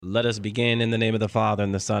Let us begin in the name of the Father,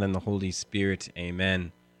 and the Son, and the Holy Spirit.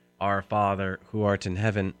 Amen. Our Father, who art in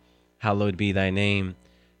heaven, hallowed be thy name.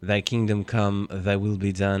 Thy kingdom come, thy will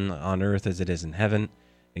be done on earth as it is in heaven.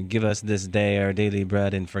 And give us this day our daily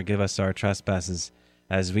bread, and forgive us our trespasses,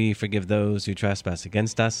 as we forgive those who trespass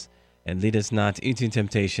against us. And lead us not into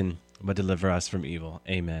temptation, but deliver us from evil.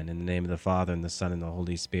 Amen. In the name of the Father, and the Son, and the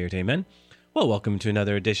Holy Spirit. Amen. Well, welcome to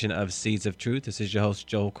another edition of Seeds of Truth. This is your host,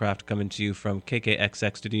 Hollcraft, coming to you from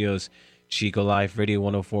KKXX Studios, Chico Life Radio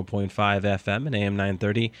 104.5 FM and AM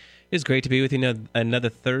 930. It's great to be with you another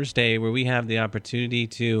Thursday where we have the opportunity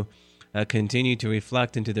to continue to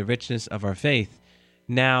reflect into the richness of our faith.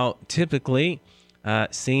 Now, typically,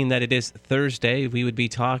 seeing that it is Thursday, we would be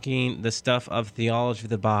talking the stuff of theology of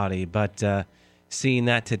the body, but seeing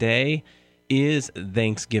that today is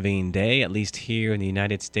Thanksgiving Day, at least here in the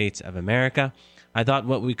United States of America, I thought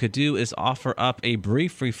what we could do is offer up a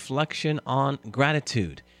brief reflection on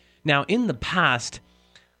gratitude. Now, in the past,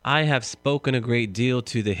 I have spoken a great deal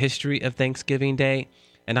to the history of Thanksgiving Day,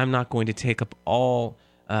 and I'm not going to take up all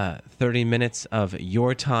 30 minutes of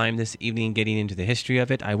your time this evening getting into the history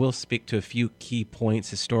of it. I will speak to a few key points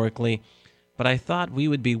historically, but I thought we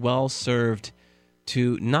would be well served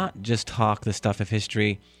to not just talk the stuff of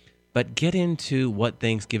history, but get into what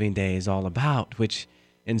Thanksgiving Day is all about, which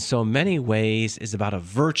in so many ways is about a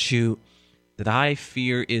virtue that I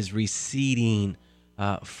fear is receding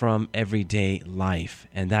from everyday life,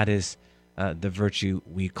 and that is the virtue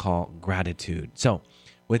we call gratitude. So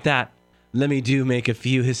with that, let me make a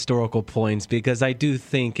few historical points, because I do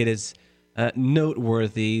think it is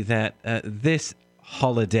noteworthy that this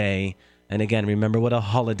holiday, and again, remember what a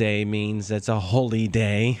holiday means, it's a holy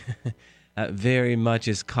day, very much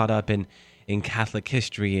is caught up in Catholic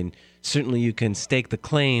history. And certainly you can stake the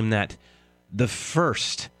claim that the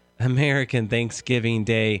first American Thanksgiving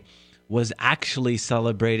Day was actually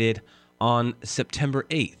celebrated on September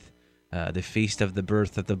 8th, the feast of the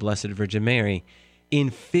birth of the Blessed Virgin Mary, in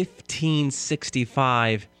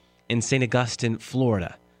 1565 in St. Augustine,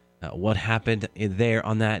 Florida. What happened there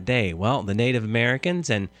on that day? Well, the Native Americans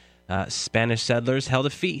and Spanish settlers held a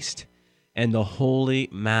feast, and the Holy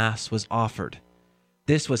Mass was offered.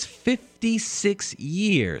 This was 56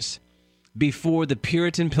 years before the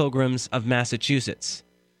Puritan Pilgrims of Massachusetts.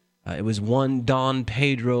 It was one Don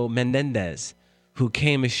Pedro Menendez who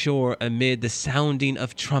came ashore amid the sounding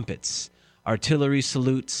of trumpets, artillery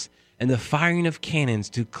salutes, and the firing of cannons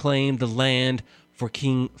to claim the land for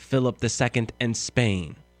King Philip II and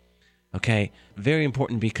Spain. Okay, very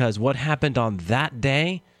important, because what happened on that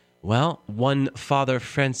day? Well, one Father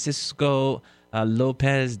Francisco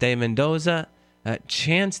Lopez de Mendoza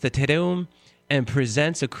chants the Te Deum and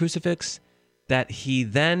presents a crucifix that he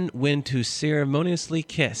then went to ceremoniously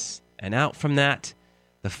kiss. And out from that,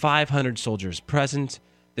 the 500 soldiers present,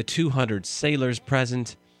 the 200 sailors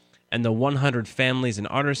present, and the 100 families and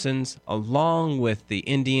artisans, along with the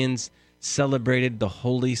Indians, celebrated the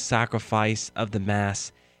holy sacrifice of the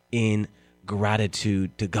Mass in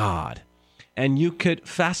gratitude to God. And you could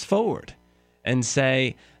fast forward and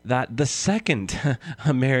say that the second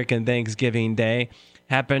American Thanksgiving Day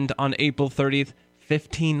happened on April 30th,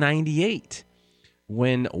 1598,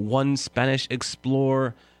 when one Spanish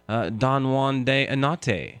explorer, Don Juan de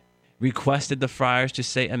Anate, requested the friars to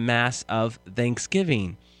say a Mass of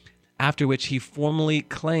Thanksgiving, after which he formally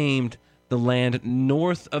claimed the land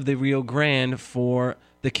north of the Rio Grande for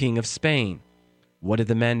the King of Spain. What did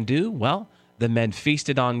the men do? Well, the men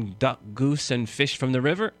feasted on duck, goose, and fish from the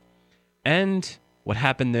river. And what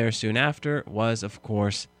happened there soon after was, of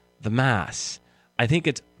course, the Mass. I think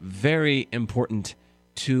it's very important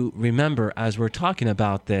to remember as we're talking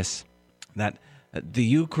about this, that the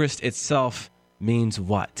Eucharist itself means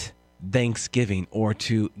what? Thanksgiving, or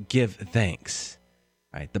to give thanks.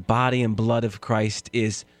 Right? The body and blood of Christ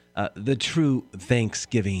is the true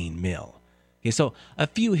Thanksgiving meal. Okay, so a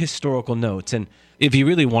few historical notes, and if you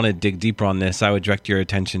really want to dig deeper on this, I would direct your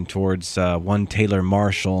attention towards one Taylor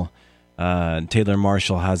Marshall. Taylor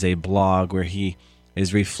Marshall has a blog where he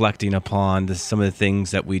is reflecting upon some of the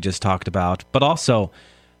things that we just talked about, but also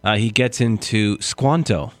he gets into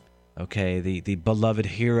Squanto, okay, the beloved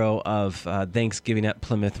hero of Thanksgiving at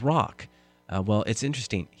Plymouth Rock. Well, it's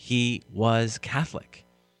interesting. He was Catholic.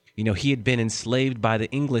 You know, he had been enslaved by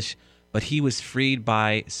the English, but he was freed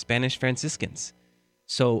by Spanish Franciscans.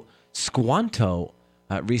 So Squanto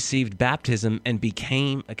received baptism and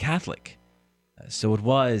became a Catholic. So it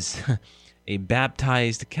was a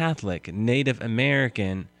baptized Catholic, Native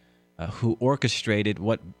American, who orchestrated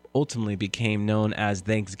what ultimately became known as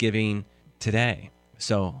Thanksgiving today.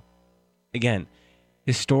 So, again,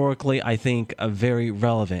 historically, I think very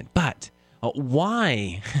relevant. But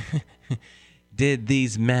Why did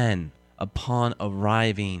these men, upon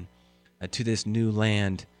arriving to this new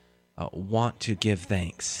land, want to give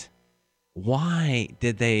thanks? Why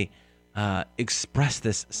did they express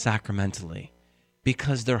this sacramentally?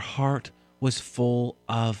 Because their heart was full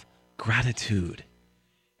of gratitude.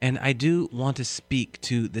 And I do want to speak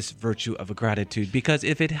to this virtue of gratitude, because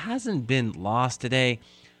if it hasn't been lost today,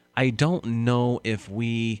 I don't know if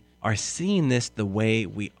we are seeing this the way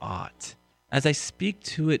we ought. As I speak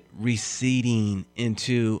to it receding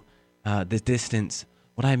into the distance,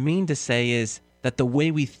 what I mean to say is that the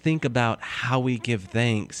way we think about how we give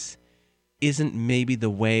thanks isn't maybe the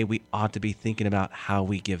way we ought to be thinking about how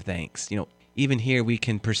we give thanks. Even here we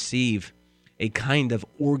can perceive a kind of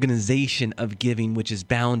organization of giving which is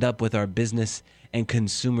bound up with our business and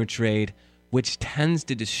consumer trade, which tends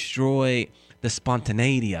to destroy the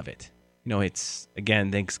spontaneity of it. It's,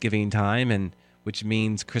 again, Thanksgiving time, and which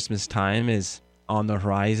means Christmas time is on the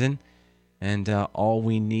horizon, and all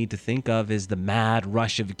we need to think of is the mad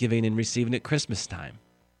rush of giving and receiving at Christmas time.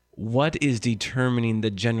 What is determining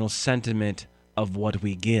the general sentiment of what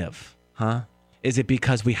we give? Is it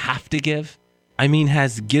because we have to give? I mean,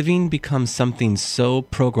 has giving become something so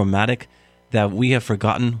programmatic that we have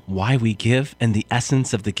forgotten why we give and the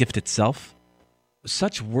essence of the gift itself?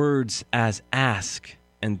 Such words as ask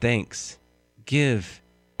and thanks, give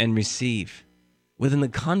and receive, within the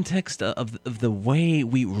context of the way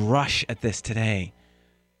we rush at this today,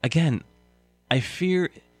 again, I fear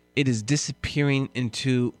it is disappearing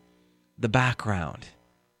into the background.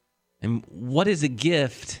 And what is a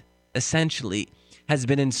gift, essentially, has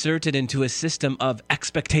been inserted into a system of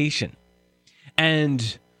expectation.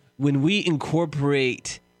 And when we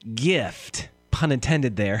incorporate gift, pun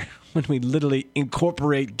intended there, when we literally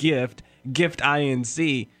incorporate gift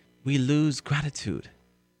INC, we lose gratitude.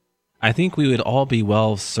 I think we would all be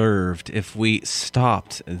well served if we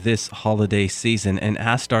stopped this holiday season and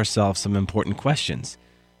asked ourselves some important questions.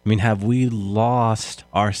 I mean, have we lost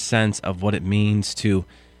our sense of what it means to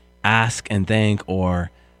ask and thank, or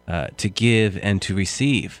to give and to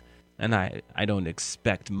receive? And I don't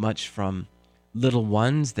expect much from little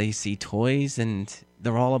ones. They see toys and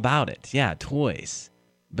they're all about it. Yeah, toys.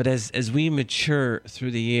 But as we mature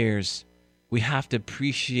through the years, we have to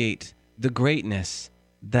appreciate the greatness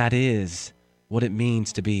that is what it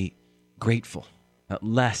means to be grateful.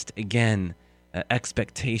 Lest, again,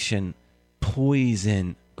 expectation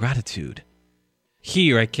poison gratitude.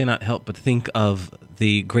 Here, I cannot help but think of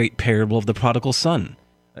the great parable of the prodigal son.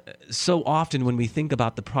 So often when we think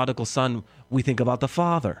about the prodigal son, we think about the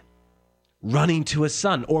father running to his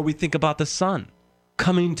son, or we think about the son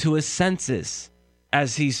coming to his senses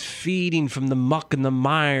as he's feeding from the muck and the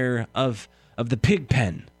mire of the pig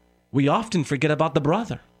pen. We often forget about the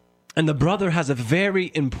brother. And the brother has a very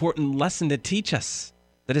important lesson to teach us,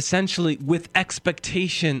 that essentially with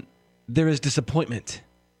expectation, there is disappointment.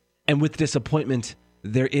 And with disappointment,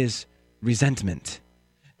 there is resentment.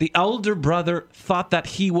 The elder brother thought that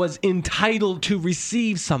he was entitled to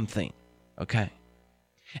receive something. Okay.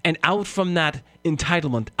 And out from that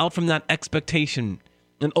entitlement, out from that expectation,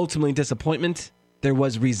 and ultimately disappointment, there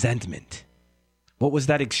was resentment. What was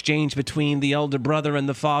that exchange between the elder brother and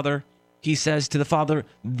the father? He says to the father,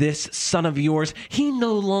 "This son of yours," he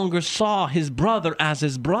no longer saw his brother as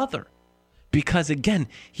his brother, because again,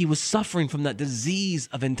 he was suffering from that disease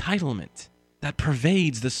of entitlement that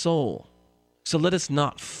pervades the soul. So let us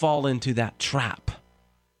not fall into that trap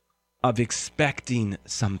of expecting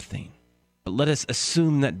something, but let us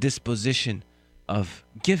assume that disposition of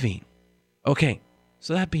giving. Okay,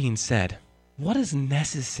 so that being said, what is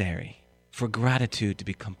necessary for gratitude to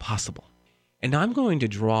become possible? And I'm going to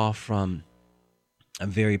draw from a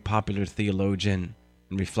very popular theologian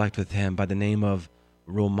and reflect with him by the name of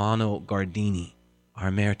Romano Guardini. Our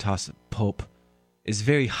Emeritus Pope is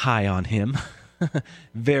very high on him,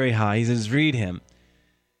 very high. He says, read him.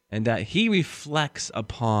 And he reflects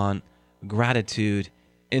upon gratitude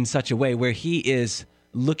in such a way where he is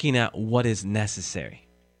looking at what is necessary.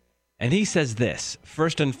 And he says this: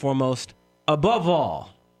 first and foremost, above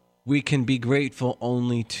all, we can be grateful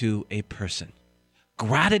only to a person.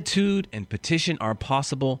 Gratitude and petition are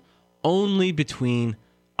possible only between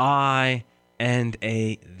I and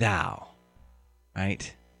a thou,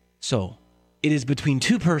 right? So it is between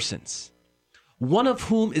two persons, one of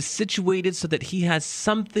whom is situated so that he has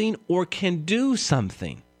something or can do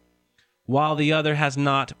something, while the other has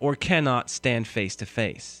not or cannot stand face to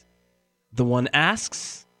face. The one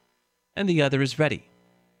asks, and the other is ready.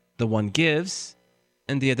 The one gives,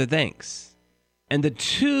 and the other thanks. And the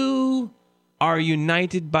two are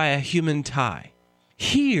united by a human tie.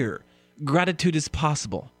 Here, gratitude is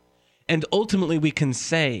possible. And ultimately we can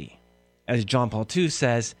say, as John Paul II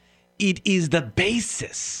says, it is the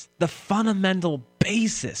basis, the fundamental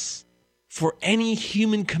basis for any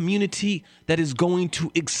human community that is going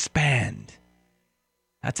to expand.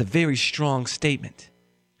 That's a very strong statement.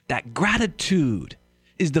 That gratitude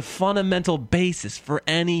is the fundamental basis for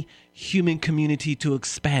any human community to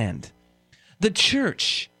expand. The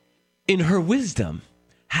church, in her wisdom,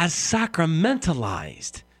 has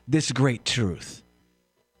sacramentalized this great truth.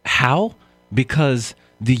 How? Because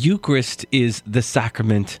the Eucharist is the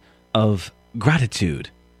sacrament of gratitude.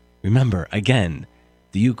 Remember, again,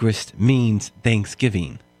 the Eucharist means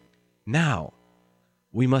thanksgiving. Now,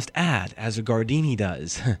 we must add, as Gardini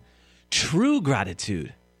does, true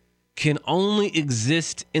gratitude can only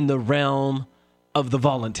exist in the realm of the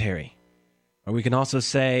voluntary. Or we can also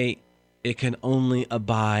say it can only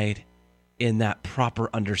abide in that proper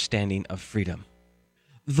understanding of freedom.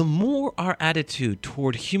 The more our attitude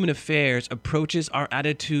toward human affairs approaches our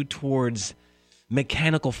attitude towards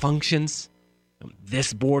mechanical functions,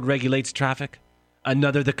 this board regulates traffic,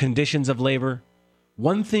 another the conditions of labor,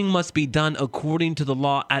 one thing must be done according to the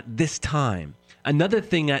law at this time, another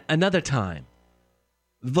thing at another time,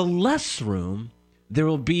 the less room there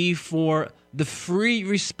will be for the free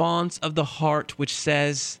response of the heart which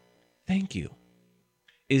says, thank you.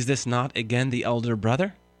 Is this not again the elder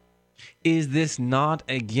brother? Is this not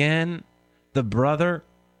again the brother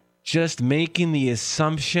just making the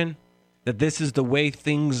assumption that this is the way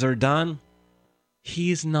things are done?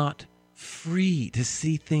 He is not free to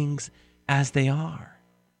see things as they are.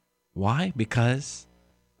 Why? Because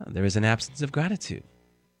there is an absence of gratitude.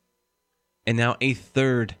 And now a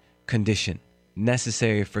third condition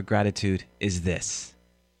necessary for gratitude is this.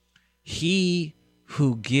 He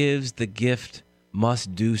who gives the gift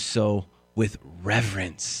must do so with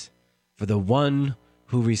reverence for the one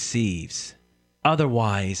who receives.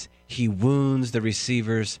 Otherwise, he wounds the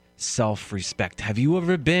receiver's self-respect. Have you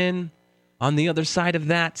ever been on the other side of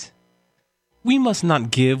that? We must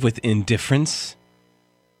not give with indifference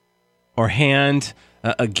or hand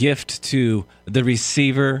a gift to the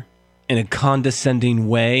receiver in a condescending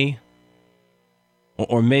way,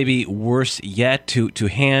 or maybe worse yet, to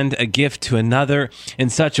hand a gift to another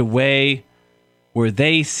in such a way where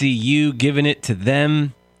they see you giving it to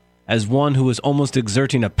them as one who is almost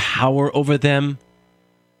exerting a power over them.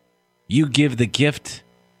 You give the gift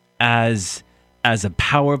as a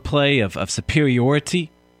power play of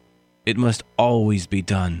superiority. It must always be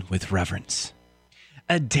done with reverence.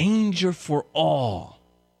 A danger for all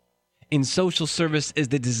in social service is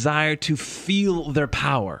the desire to feel their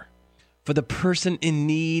power. For the person in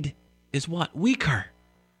need is what? Weaker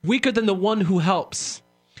than the one who helps.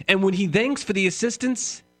 And when he thanks for the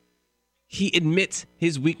assistance, he admits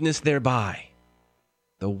his weakness thereby.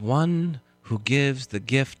 The one who gives the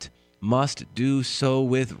gift must do so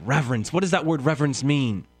with reverence. What does that word reverence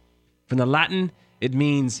mean? From the Latin, it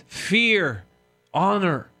means fear,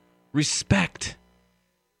 honor, respect.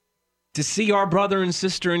 To see our brother and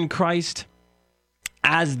sister in Christ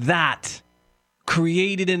as that,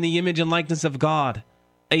 created in the image and likeness of God,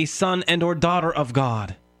 a son and or daughter of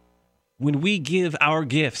God. When we give our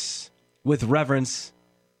gifts with reverence,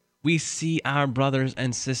 we see our brothers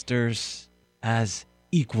and sisters as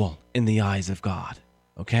equal in the eyes of God.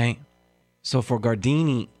 Okay? So for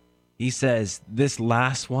Gardini, he says this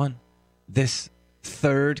last one, this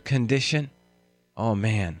third condition, oh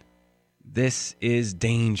man, this is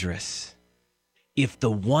dangerous. If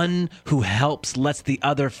the one who helps lets the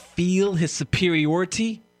other feel his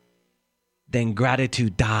superiority, then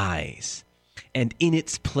gratitude dies. And in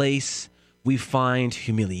its place, we find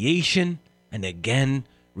humiliation and again,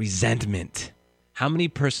 resentment. How many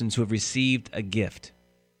persons who have received a gift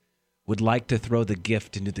would like to throw the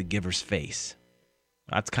gift into the giver's face?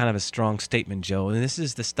 That's kind of a strong statement, Joe. And this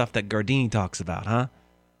is the stuff that Gardini talks about, huh?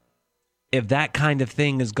 If that kind of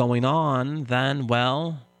thing is going on, then,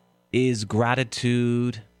 well, is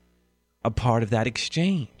gratitude a part of that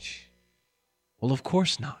exchange? Well, of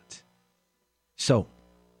course not. So,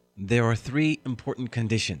 there are three important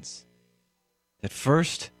conditions. That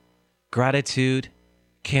first, gratitude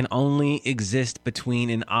can only exist between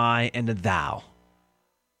an I and a thou.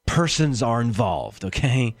 Persons are involved,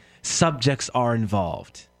 okay? Subjects are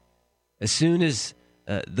involved. As soon as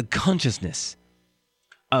the consciousness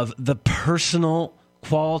of the personal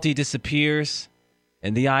quality disappears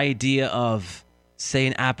and the idea of, say,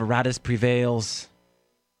 an apparatus prevails,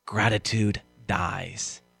 gratitude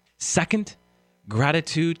dies. Second,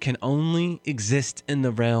 gratitude can only exist in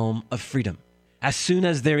the realm of freedom. As soon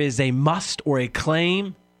as there is a must or a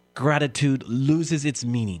claim, gratitude loses its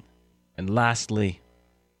meaning. And lastly,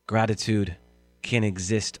 gratitude can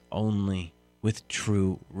exist only with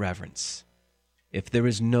true reverence. If there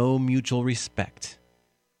is no mutual respect,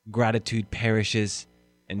 gratitude perishes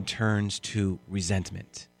and turns to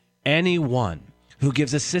resentment. Anyone who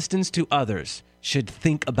gives assistance to others should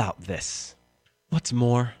think about this. What's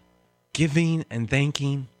more, giving and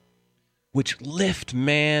thanking, which lift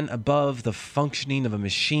man above the functioning of a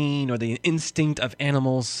machine or the instinct of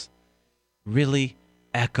animals, really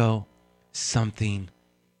echo something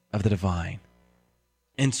of the divine.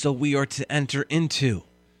 And so we are to enter into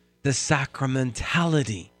the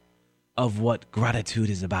sacramentality of what gratitude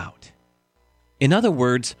is about. In other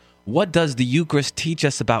words, what does the Eucharist teach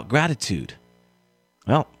us about gratitude?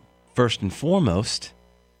 Well, first and foremost,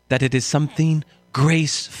 that it is something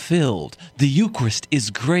grace-filled. The Eucharist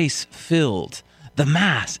is grace-filled. The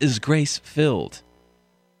Mass is grace-filled.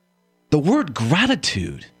 The word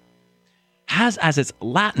gratitude has as its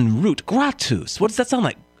Latin root gratus. What does that sound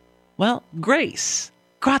like? Well, grace.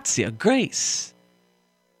 Gratia, grace.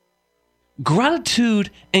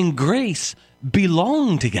 Gratitude and grace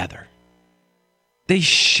belong together. They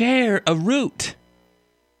share a root.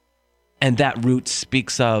 And that root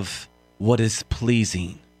speaks of what is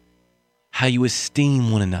pleasing, how you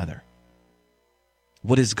esteem one another,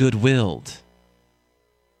 what is good-willed,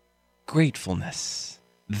 gratefulness,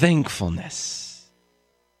 thankfulness,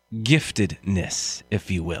 giftedness,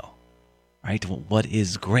 if you will. Right? Well, what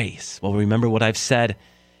is grace? Well, remember what I've said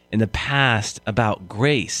in the past about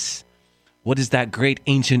grace. What is that great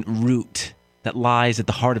ancient root that lies at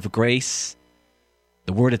the heart of grace?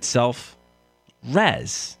 The word itself,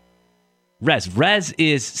 res. Res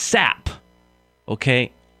is sap.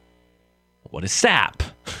 Okay? What is sap?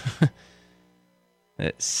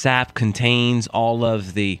 Sap contains all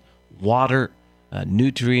of the water,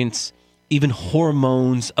 nutrients, even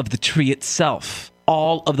hormones of the tree itself.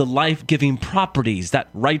 All of the life-giving properties that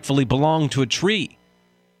rightfully belong to a tree.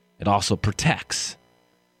 It also protects.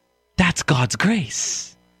 That's God's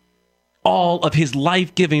grace. All of his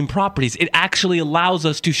life-giving properties. It actually allows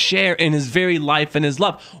us to share in his very life and his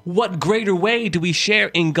love. What greater way do we share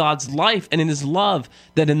in God's life and in his love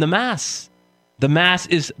than in the Mass? The Mass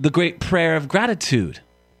is the great prayer of gratitude.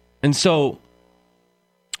 And so,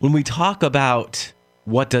 when we talk about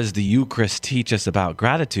what does the Eucharist teach us about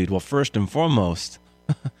gratitude, well, first and foremost,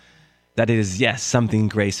 that it is, yes, something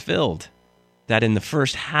grace-filled. That in the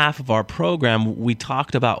first half of our program, we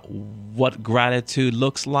talked about what gratitude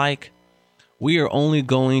looks like. We are only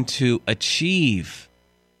going to achieve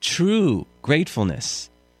true gratefulness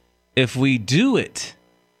if we do it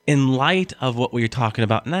in light of what we're talking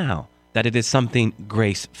about now, that it is something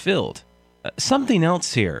grace-filled. Something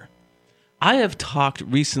else here. I have talked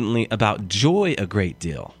recently about joy a great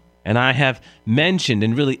deal, and I have mentioned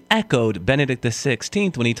and really echoed Benedict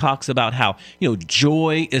XVI when he talks about how,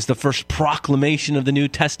 joy is the first proclamation of the New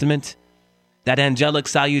Testament, that angelic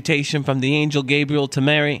salutation from the angel Gabriel to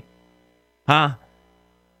Mary.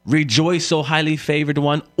 Rejoice, O highly favored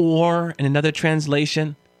one, or in another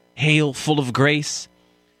translation, hail full of grace.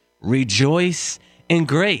 Rejoice in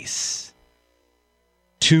grace.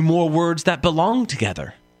 Two more words that belong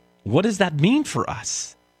together. What does that mean for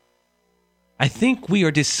us? I think we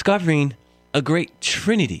are discovering a great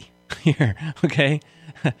trinity here, okay?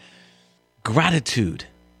 Gratitude,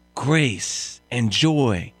 grace, and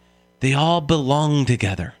joy, they all belong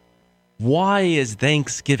together. Why is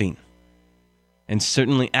Thanksgiving, and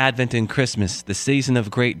certainly Advent and Christmas, the season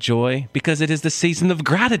of great joy? Because it is the season of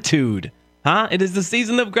gratitude. It is the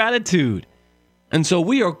season of gratitude. And so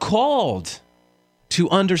we are called to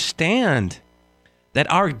understand that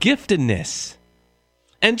our giftedness,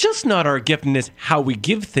 and just not our giftedness, how we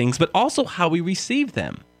give things, but also how we receive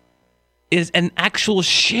them, is an actual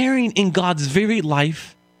sharing in God's very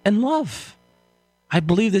life and love. I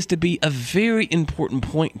believe this to be a very important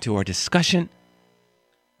point to our discussion,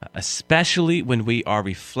 especially when we are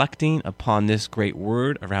reflecting upon this great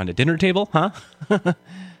word around a dinner table,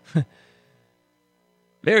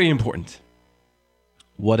 Very important.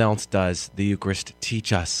 What else does the Eucharist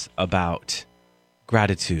teach us about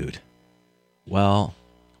gratitude? Well,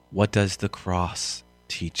 what does the cross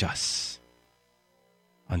teach us?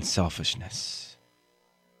 Unselfishness.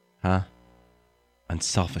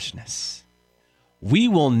 Unselfishness. We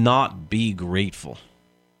will not be grateful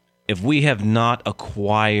if we have not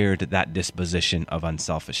acquired that disposition of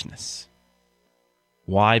unselfishness.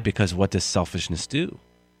 Why? Because what does selfishness do?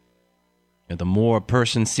 The more a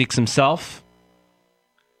person seeks himself,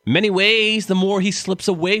 in many ways, the more he slips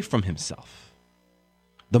away from himself.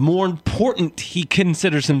 The more important he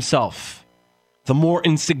considers himself, the more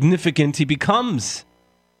insignificant he becomes.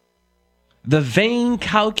 The vain,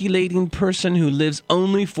 calculating person who lives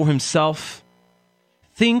only for himself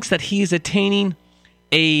thinks that he is attaining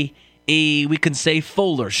a we can say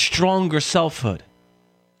fuller, stronger selfhood.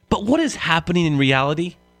 But what is happening in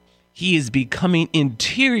reality? He is becoming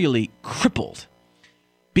interiorly crippled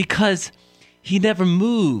because he never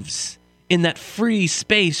moves in that free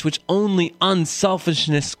space which only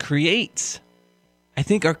unselfishness creates. I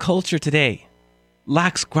think our culture today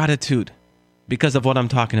lacks gratitude because of what I'm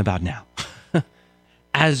talking about now.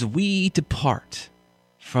 As we depart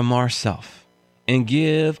from ourself and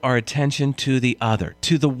give our attention to the other,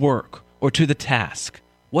 to the work, or to the task,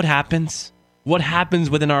 what happens? What happens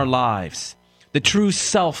within our lives? The true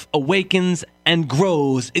self awakens and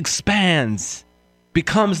grows, expands,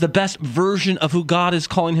 becomes the best version of who God is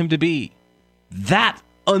calling him to be. That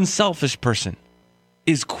unselfish person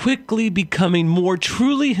is quickly becoming more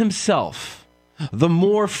truly himself, the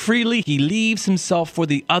more freely he leaves himself for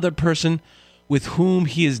the other person with whom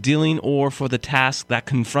he is dealing or for the task that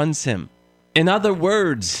confronts him. In other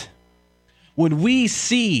words, when we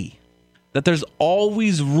see that there's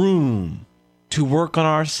always room to work on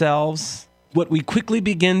ourselves, what we quickly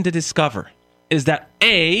begin to discover is that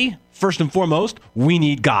first and foremost, we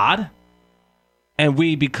need God, and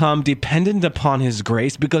we become dependent upon his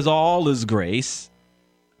grace because all is grace.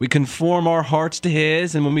 We conform our hearts to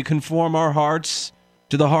his, and when we conform our hearts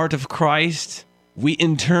to the heart of Christ, we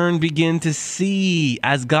in turn begin to see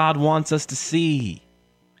as God wants us to see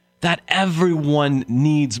that everyone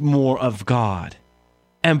needs more of God.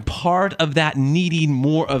 And part of that needing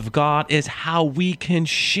more of God is how we can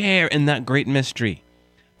share in that great mystery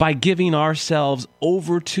by giving ourselves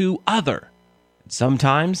over to other.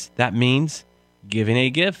 Sometimes that means giving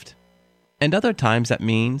a gift, and other times that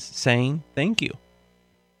means saying thank you.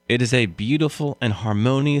 It is a beautiful and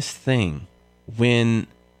harmonious thing when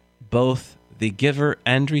both the giver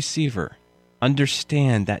and receiver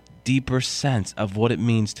understand that deeper sense of what it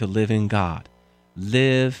means to live in God,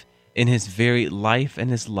 live in his very life and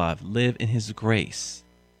his love, live in his grace,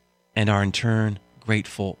 and are in turn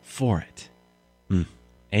grateful for it.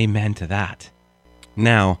 Amen to that.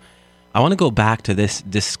 Now, I want to go back to this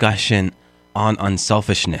discussion on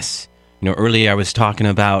unselfishness. Earlier I was talking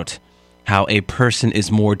about how a person is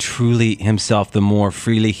more truly himself the more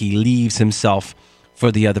freely he leaves himself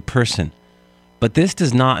for the other person. But this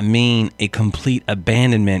does not mean a complete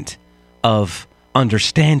abandonment of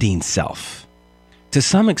understanding self. To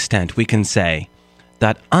some extent, we can say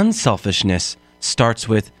that unselfishness starts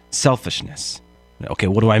with selfishness. Okay,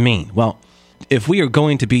 what do I mean? Well, if we are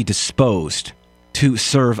going to be disposed to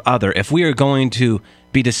serve other, if we are going to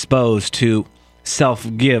be disposed to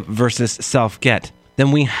self-give versus self-get,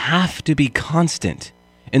 then we have to be constant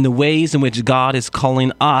in the ways in which God is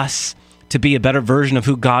calling us to be a better version of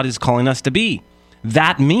who God is calling us to be.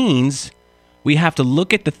 That means we have to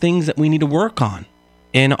look at the things that we need to work on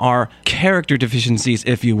in our character deficiencies,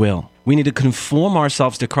 if you will. We need to conform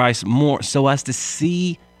ourselves to Christ more so as to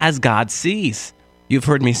see as God sees. You've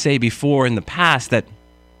heard me say before in the past that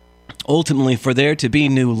ultimately for there to be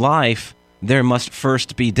new life, there must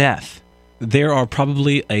first be death. There are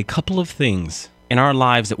probably a couple of things in our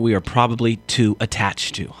lives that we are probably too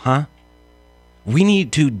attached to, We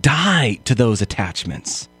need to die to those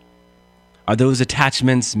attachments. Are those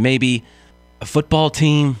attachments maybe a football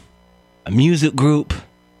team, a music group,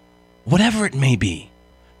 whatever it may be,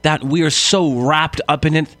 that we are so wrapped up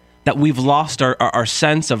in it that we've lost our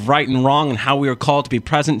sense of right and wrong and how we are called to be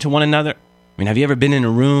present to one another? Have you ever been in a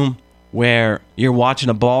room where you're watching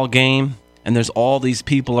a ball game and there's all these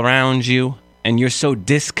people around you and you're so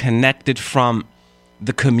disconnected from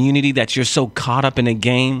the community that you're so caught up in a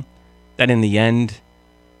game that in the end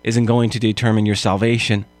isn't going to determine your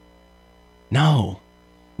salvation? No,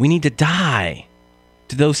 we need to die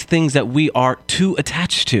to those things that we are too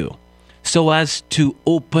attached to so as to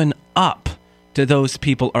open up to those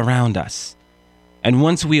people around us. And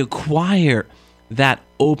once we acquire that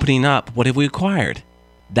opening up, what have we acquired?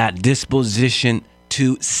 That disposition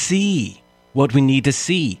to see what we need to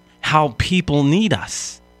see, how people need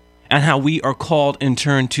us, and how we are called in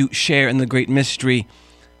turn to share in the great mystery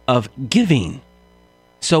of giving.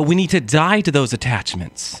 So we need to die to those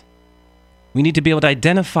attachments. We need to be able to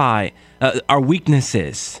identify our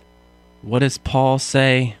weaknesses. What does Paul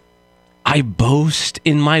say? I boast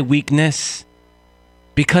in my weakness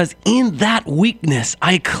because in that weakness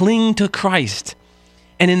I cling to Christ.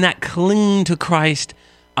 And in that clinging to Christ,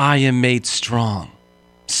 I am made strong.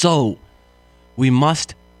 So we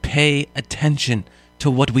must pay attention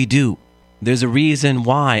to what we do. There's a reason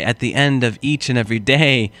why at the end of each and every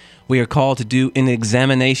day, we are called to do an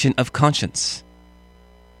examination of conscience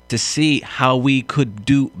to see how we could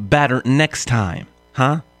do better next time,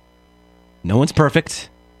 No one's perfect.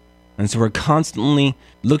 And so we're constantly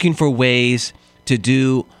looking for ways to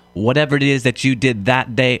do whatever it is that you did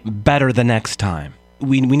that day better the next time.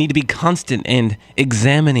 We need to be constant in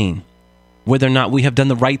examining whether or not we have done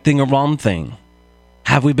the right thing or wrong thing.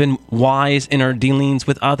 Have we been wise in our dealings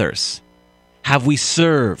with others? Have we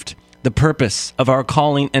served the purpose of our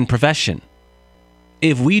calling and profession?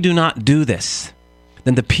 If we do not do this,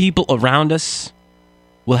 then the people around us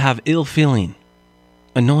will have ill feeling,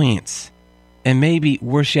 annoyance, and maybe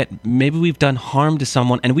worse yet, maybe we've done harm to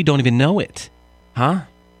someone and we don't even know it.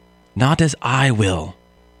 Not as I will,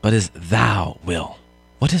 but as thou will.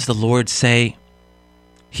 What does the Lord say?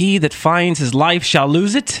 He that finds his life shall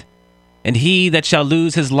lose it, and he that shall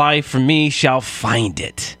lose his life for me shall find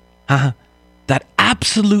it. That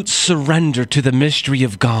absolute surrender to the mystery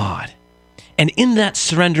of God. And in that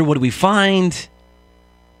surrender, what do we find?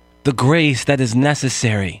 The grace that is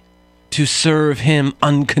necessary to serve him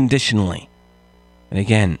unconditionally. And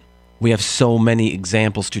again, we have so many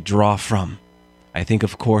examples to draw from. I think,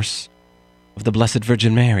 of course, of the Blessed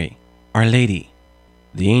Virgin Mary, Our Lady.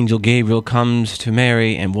 The angel Gabriel comes to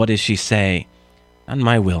Mary, and what does she say? Not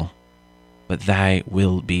my will, but thy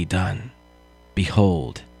will be done.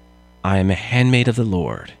 Behold, I am a handmaid of the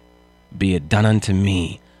Lord. Be it done unto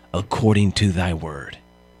me according to thy word.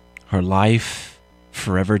 Her life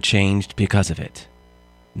forever changed because of it.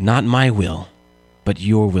 Not my will, but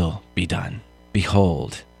your will be done.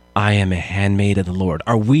 Behold, I am a handmaid of the Lord.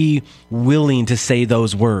 Are we willing to say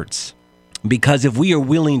those words? Because if we are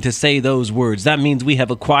willing to say those words, that means we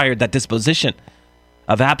have acquired that disposition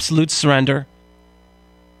of absolute surrender,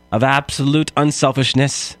 of absolute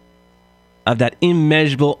unselfishness, of that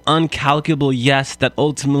immeasurable, uncalculable yes that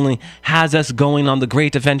ultimately has us going on the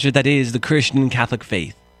great adventure that is the Christian and Catholic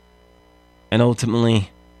faith. And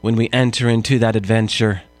ultimately, when we enter into that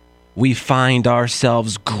adventure, we find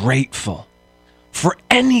ourselves grateful for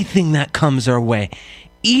anything that comes our way,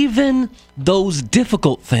 even those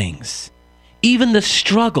difficult things, even the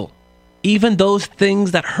struggle, even those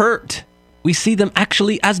things that hurt. We see them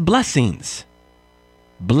actually as blessings.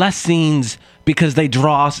 Blessings because they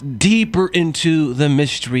draw us deeper into the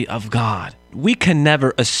mystery of God. We can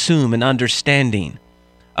never assume an understanding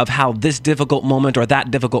of how this difficult moment or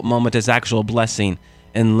that difficult moment is actual blessing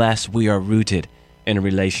unless we are rooted in a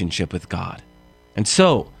relationship with God. And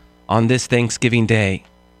so, on this Thanksgiving Day,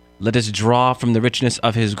 let us draw from the richness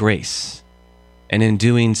of his grace. And in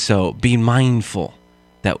doing so, be mindful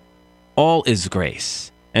that all is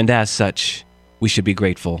grace. And as such, we should be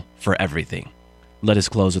grateful for everything. Let us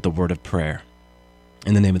close with a word of prayer.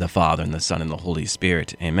 In the name of the Father, and the Son, and the Holy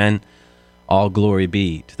Spirit. Amen. All glory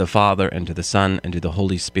be to the Father, and to the Son, and to the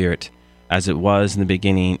Holy Spirit, as it was in the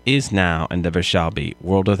beginning, is now, and ever shall be,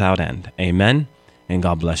 world without end. Amen. And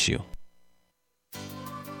God bless you.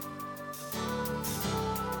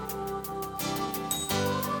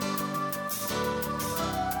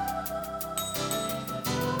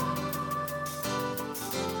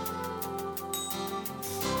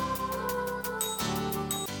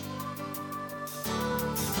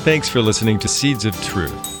 Thanks for listening to Seeds of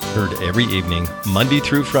Truth, heard every evening, Monday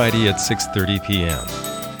through Friday at 6:30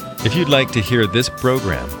 p.m. If you'd like to hear this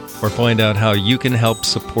program or find out how you can help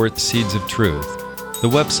support Seeds of Truth, the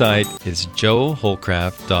website is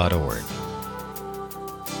joehollcraft.org.